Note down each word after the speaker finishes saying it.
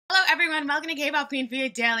Hello everyone, welcome to K-Pop Queen for your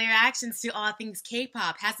daily reactions to all things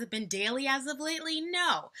K-pop. Has it been daily as of lately?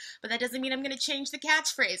 No. But that doesn't mean I'm gonna change the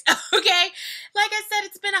catchphrase, okay? Like I said,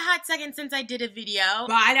 it's been a hot second since I did a video,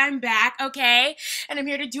 but I'm back, okay? And I'm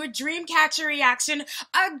here to do a Dreamcatcher reaction.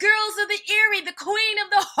 Our girls of the eerie, the queen of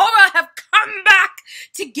the horror, have come back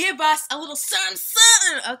to give us a little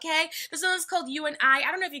something, okay? This one is called You and I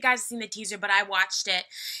don't know if you guys have seen the teaser, but I watched it,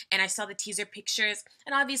 and I saw the teaser pictures,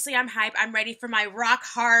 and obviously I'm hype. I'm ready for my rock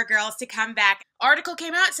horror girls to come back. Article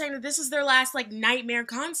came out saying that this is their last nightmare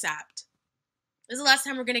concept. This is the last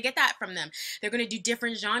time we're gonna get that from them. They're gonna do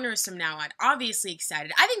different genres from now on. Obviously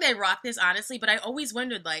excited. I think they rock this, honestly, but I always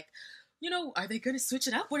wondered, are they gonna switch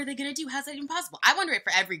it up? What are they gonna do? How's that even possible? I wonder it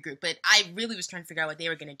for every group, but I really was trying to figure out what they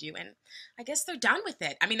were gonna do, and I guess they're done with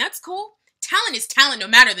it. I mean, that's cool. Talent is talent no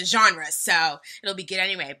matter the genre, so it'll be good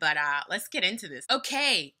anyway, but let's get into this.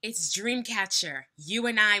 Okay, it's Dreamcatcher. You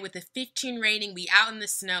and I with a 15 rating, we out in the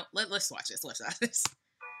snow. Let's watch this, let's watch this.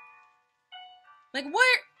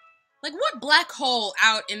 What black hole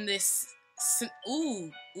out in this,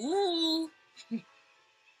 ooh.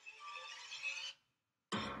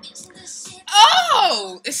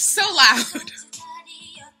 Oh, it's so loud.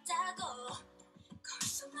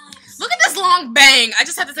 Look at this long bang. I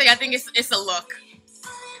just have to say, I think it's a look.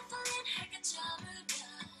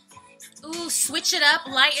 Ooh, switch it up,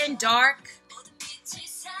 light and dark.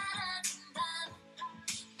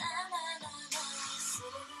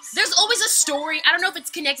 There's always a story. I don't know if it's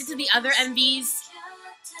connected to the other MVs.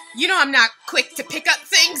 You know I'm not quick to pick up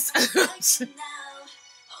things.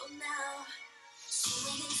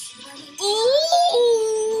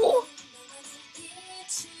 Ooh!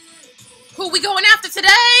 Who we going after today?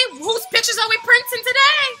 Whose pictures are we printing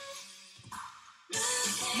today?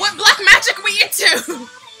 What black magic are we into?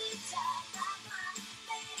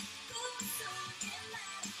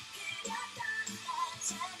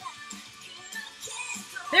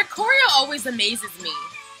 Their choreo always amazes me.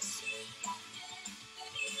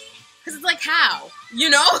 Because it's like, how? You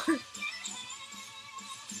know?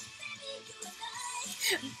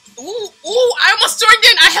 Ooh, I almost joined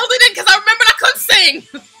in. I held it in because I remembered I couldn't sing.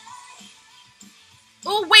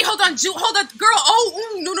 Oh, wait, hold on, girl. Oh,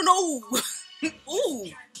 ooh, no.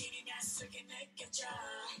 Ooh.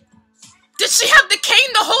 Did she have the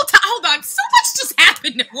cane the whole time? Hold on, so much just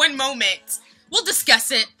happened in one moment. We'll discuss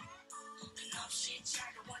it.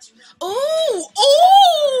 Ooh.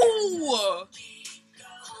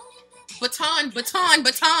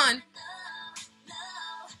 Baton.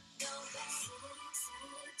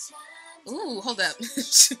 Ooh, hold up.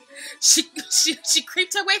 she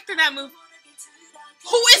creeped her way through that move.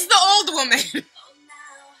 Who is the old woman?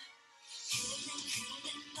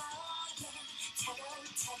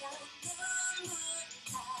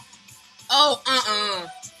 Oh,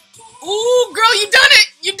 Ooh, girl, you done it!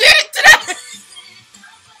 You did it today!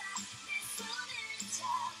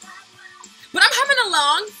 But I'm humming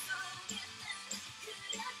along.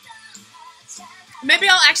 Maybe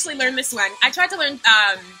I'll actually learn this one. I tried to learn,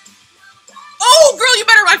 Oh, girl, you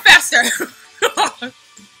better run faster!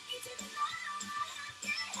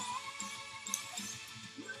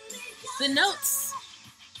 The notes.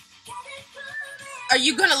 Are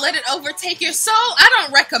you gonna let it overtake your soul? I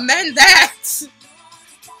don't recommend that.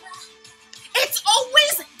 It's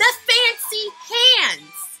always the fancy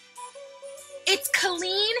hands. It's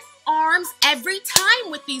clean arms every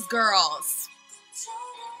time with these girls.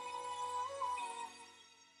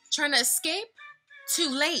 Trying to escape? Too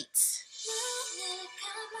late.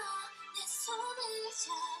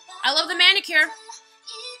 I love the manicure.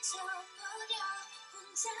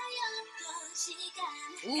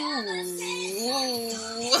 Ooh.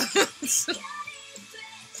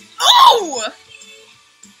 Oh!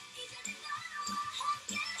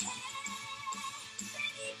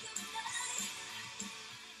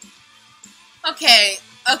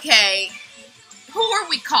 Okay. Who are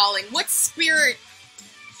we calling? What spirit?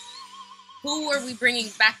 Who are we bringing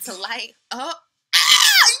back to life? Oh.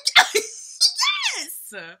 Ah!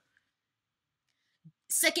 Yes!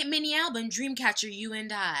 Second mini album, Dreamcatcher, You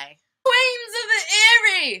and I. Queens of the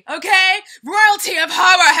eerie, okay? Royalty of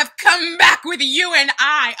horror have come back with You and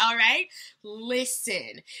I, alright?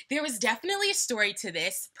 Listen, there was definitely a story to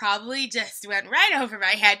this. Probably just went right over my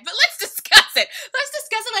head, but let's discuss it. Let's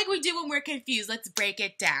discuss it like we do when we're confused. Let's break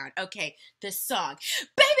it down. Okay, the song.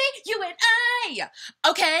 Baby, You and I,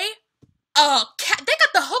 okay? They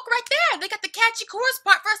got the hook right there. They got the catchy chorus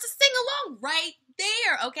part for us to sing along right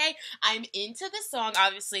there, okay? I'm into the song,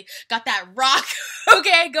 obviously. Got that rock,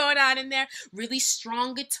 okay, going on in there. Really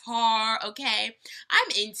strong guitar, okay?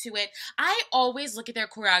 I'm into it. I always look at their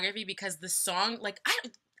choreography because the song,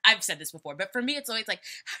 I've said this before, but for me, it's always like,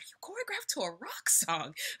 how do you choreograph to a rock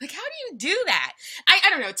song? Like, how do you do that? I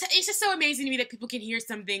don't know. It's just so amazing to me that people can hear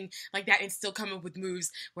something like that and still come up with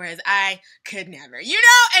moves, whereas I could never. You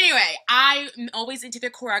know? Anyway, I'm always into their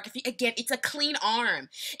choreography. Again, it's a clean arm.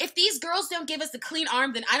 If these girls don't give us a clean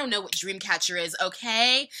arm, then I don't know what Dreamcatcher is,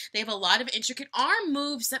 okay? They have a lot of intricate arm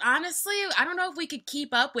moves that honestly, I don't know if we could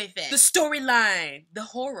keep up with it. The storyline, the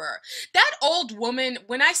horror. That old woman,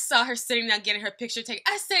 when I saw her sitting down getting her picture taken,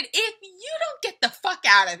 I said, if you don't get the fuck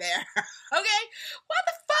out of there, okay? Why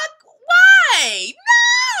the fuck? Why?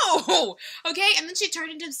 No! Okay, and then she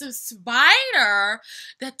turned into some spider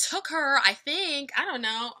that took her, I think, I don't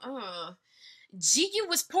know, Jiyu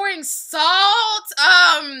was pouring salt.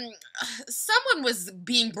 Someone was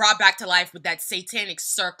being brought back to life with that satanic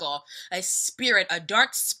circle. A spirit, a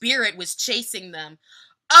dark spirit was chasing them.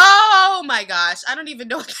 Oh my gosh, I don't even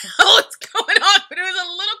know what the hell is going on, but it was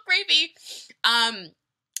a little creepy.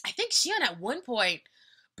 I think Shion at one point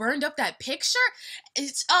burned up that picture.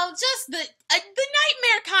 It's just the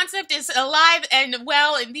nightmare concept is alive and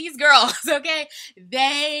well in these girls, okay?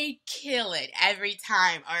 They kill it every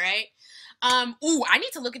time, all right? Ooh, I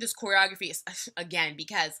need to look at this choreography again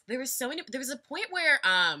because there was a point where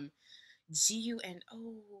Jiyu and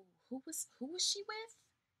who was she with?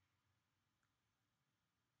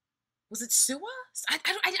 Was it Suwa?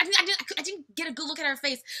 I didn't get a good look at her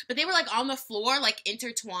face, but they were like on the floor, like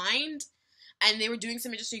intertwined, and they were doing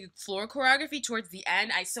some interesting floor choreography towards the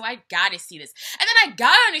end. So I gotta see this, and then I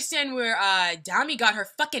gotta understand where Dami got her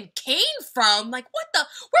fucking cane from. Like, where the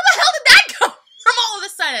hell did that come from all of a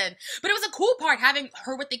sudden? But it was a cool part having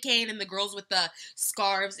her with the cane and the girls with the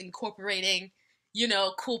scarves incorporating, you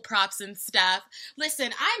know, cool props and stuff.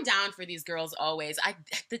 Listen, I'm down for these girls always.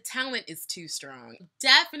 The talent is too strong.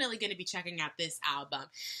 Definitely going to be checking out this album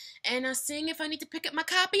and seeing if I need to pick up my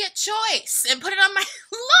copy at choice and put it on my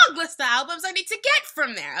long list of albums I need to get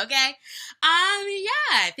from there, okay?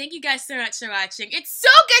 Yeah, thank you guys so much for watching. It's so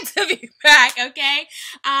good to be back, okay?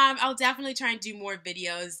 I'll definitely try and do more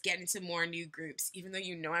videos, get into more new groups, even though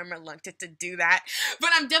you know I'm reluctant to do that. But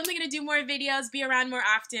I'm definitely going to do more videos, be around more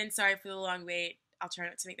often. Sorry for the long wait. I'll try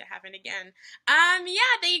not to make that happen again.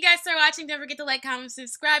 Yeah, thank you guys for watching. Don't forget to like, comment,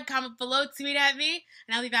 subscribe, comment below, tweet at me,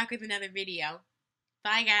 and I'll be back with another video.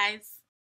 Bye, guys.